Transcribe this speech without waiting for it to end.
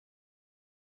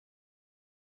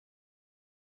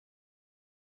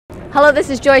Hello, this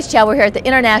is Joyce Chow. We're here at the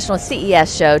International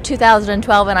CES Show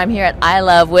 2012, and I'm here at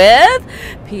ILuv with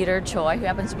Peter Choi, who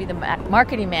happens to be the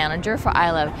marketing manager for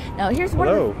ILuv. Now, here's one.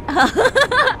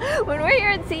 Hello. When we're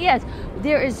here at CES,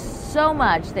 there is so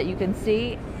much that you can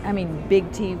see. I mean, big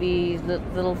TVs,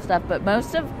 little stuff, but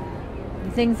most of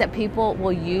the things that people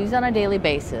will use on a daily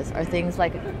basis are things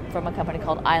like from a company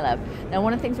called ILuv. Now,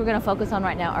 one of the things we're going to focus on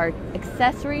right now are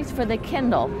accessories for the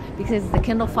Kindle, because the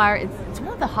Kindle Fire, it's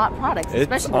one of the hot products,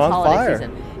 especially this holiday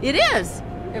season. It is.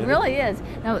 It really is.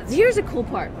 Now, here's a cool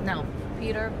part. Now,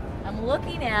 Peter, I'm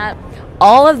looking at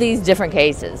all of these different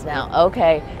cases. Now,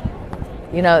 okay,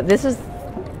 you know, this is,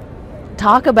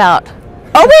 talk about,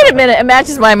 oh, wait a minute, it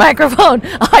matches my microphone.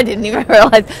 Oh, I didn't even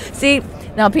realize. See,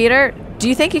 now, Peter, do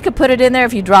you think you could put it in there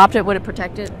if you dropped it? Would it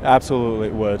protect it? Absolutely,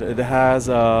 it would. It has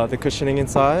the cushioning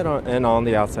inside and on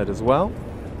the outside as well.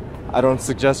 I don't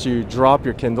suggest you drop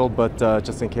your Kindle, but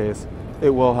just in case,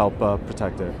 it will help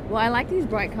protect it. Well, I like these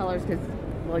bright colors because,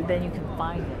 well, then you can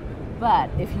find it. But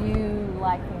if you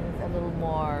like things a little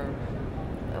more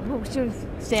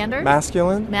standard?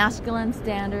 Masculine,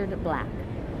 standard, black.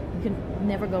 You can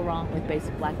never go wrong with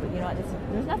basic black, but you know what?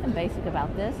 There's nothing basic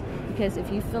about this, because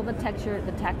if you feel the texture,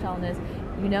 the tactileness,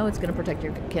 you know it's going to protect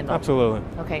your Kindle. Absolutely.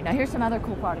 Okay, now here's some other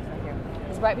cool products right here.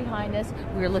 It's right behind us.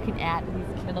 We were looking at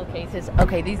these Kindle cases.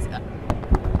 Okay, these.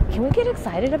 Can we get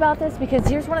excited about this? Because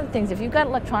here's one of the things. If you've got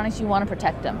electronics, you want to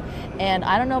protect them. And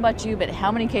I don't know about you, but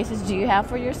how many cases do you have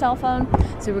for your cell phone?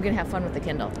 So we're going to have fun with the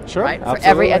Kindle. Sure, right? absolutely. For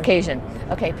every occasion.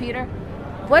 Okay, Peter,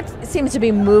 what seems to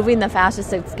be moving the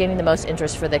fastest that's gaining the most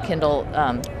interest for the Kindle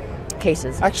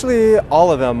cases? Actually, all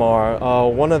of them are.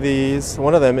 One of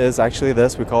them is actually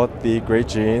this. We call it the Great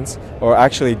Jeans, or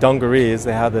actually dungarees.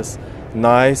 They have this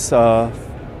nice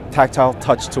tactile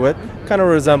touch to it. Kind of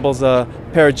resembles a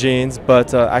pair of jeans,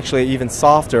 but actually even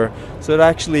softer. So it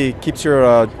actually keeps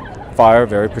your Fire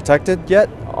very protected, yet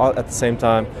at the same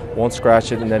time won't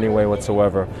scratch it in any way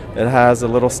whatsoever. It has a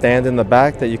little stand in the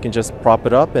back that you can just prop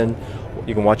it up, and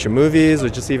you can watch your movies or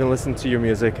just even listen to your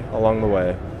music along the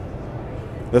way.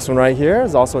 This one right here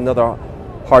is also another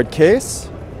hard case.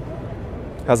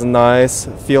 Has a nice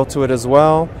feel to it as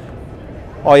well.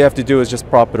 All you have to do is just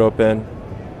prop it open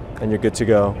and you're good to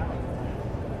go.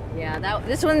 Yeah,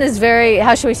 this one is very,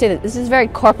 how should we say this? This is very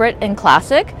corporate and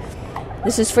classic.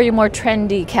 This is for your more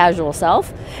trendy, casual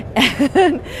self.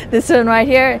 And this one right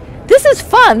here, this is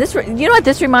fun. This, you know what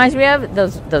this reminds me of?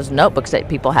 Those notebooks that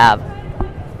people have.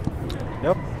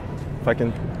 Yep. If I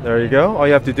can, there you go. All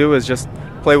you have to do is just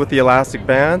play with the elastic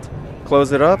band,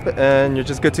 close it up, and you're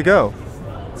just good to go.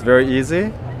 It's very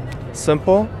easy,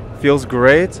 simple, feels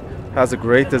great, has a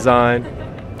great design.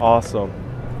 Awesome.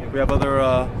 We have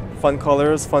other fun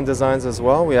colors, fun designs as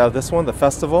well. We have this one, the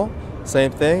Festival.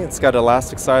 Same thing. It's got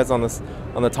elastic sides on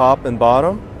the top and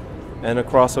bottom, and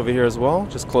across over here as well.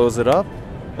 Just close it up,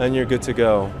 and you're good to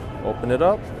go. Open it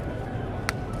up,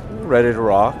 ready to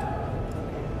rock.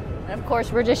 And of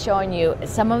course, we're just showing you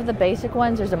some of the basic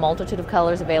ones. There's a multitude of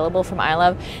colors available from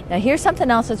ILuv. Now, here's something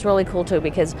else that's really cool too,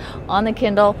 because on the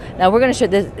Kindle, now we're going to show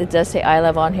this. It does say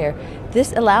ILuv on here.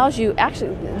 This allows you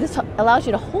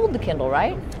to hold the Kindle,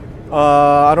 right?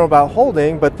 I don't know about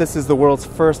holding, but this is the world's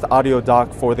first audio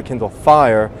dock for the Kindle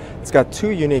Fire. It's got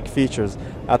two unique features.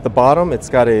 At the bottom, it's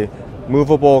got a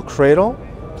movable cradle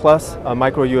plus a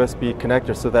micro USB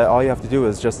connector, so that all you have to do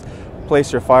is just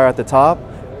place your Fire at the top.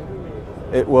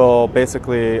 It will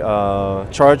basically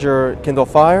charge your Kindle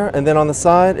Fire, and then on the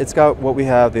side, it's got what we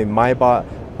have, the MyBot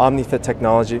OmniFit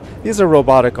technology. These are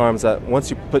robotic arms that once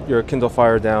you put your Kindle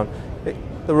Fire down,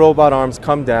 the robot arms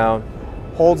come down,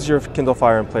 holds your Kindle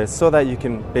Fire in place so that you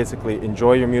can basically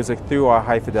enjoy your music through our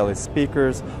high fidelity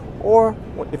speakers, or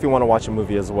if you want to watch a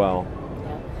movie as well.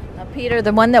 Now, Peter,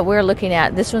 the one that we're looking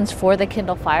at, this one's for the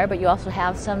Kindle Fire, but you also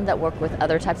have some that work with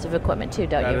other types of equipment too,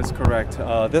 don't you? That is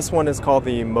correct. This one is called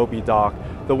the Mobi Dock.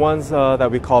 The ones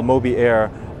that we call Mobi Air,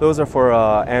 those are for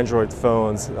Android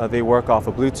phones. They work off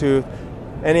of Bluetooth.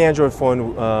 Any Android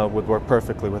phone would work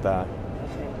perfectly with that.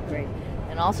 Okay, great.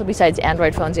 And also, besides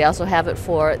Android phones, they also have it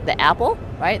for the Apple,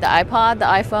 right? The iPod, the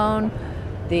iPhone,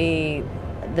 the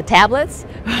tablets.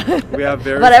 We have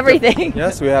about everything.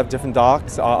 Yes, we have different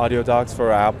docks, audio docks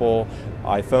for Apple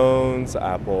iPhones,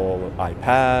 Apple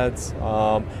iPads,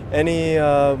 any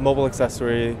mobile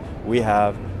accessory we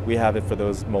have it for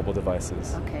those mobile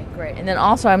devices. Okay, great. And then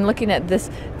also, I'm looking at this.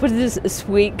 What is this?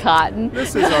 Sweet cotton.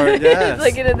 This is our yes.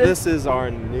 Looking at this is our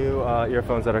new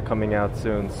earphones that are coming out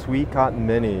soon. Sweet Cotton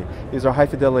Mini. These are high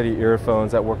fidelity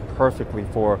earphones that work perfectly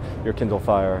for your Kindle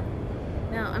Fire.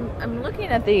 Now, I'm looking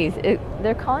at these.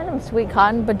 They're calling them sweet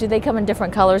cotton, but do they come in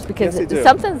different colors? Because yes, they do.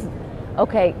 something's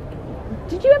okay.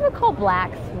 Did you ever call black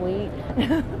sweet?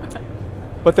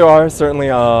 But there are certainly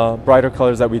brighter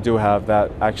colors that we do have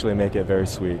that actually make it very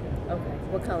sweet. Okay.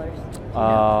 What colors?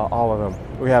 All of them.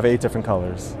 We have 8 different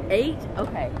colors. 8?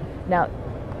 Okay. Now,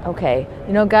 okay.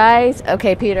 You know, guys,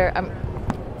 okay, Peter,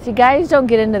 see, guys don't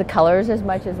get into the colors as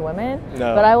much as women.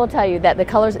 No. But I will tell you that the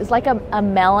colors is like a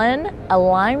melon, a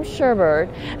lime sherbet,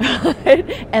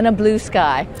 and a blue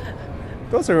sky.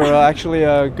 Those are actually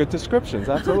good descriptions,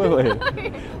 absolutely.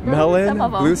 Melon,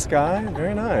 blue sky,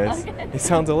 very nice. Okay. It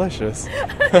sounds delicious.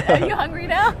 Are you hungry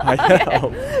now? I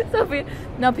am. So,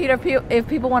 now, Peter, if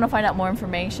people want to find out more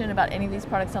information about any of these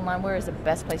products online, where is the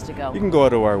best place to go? You can go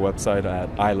to our website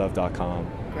at ILuv.com.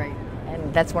 Great.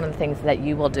 And that's one of the things that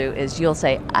you will do is you'll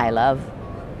say, I love.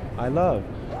 I love.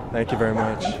 Thank you very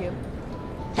much. Thank you.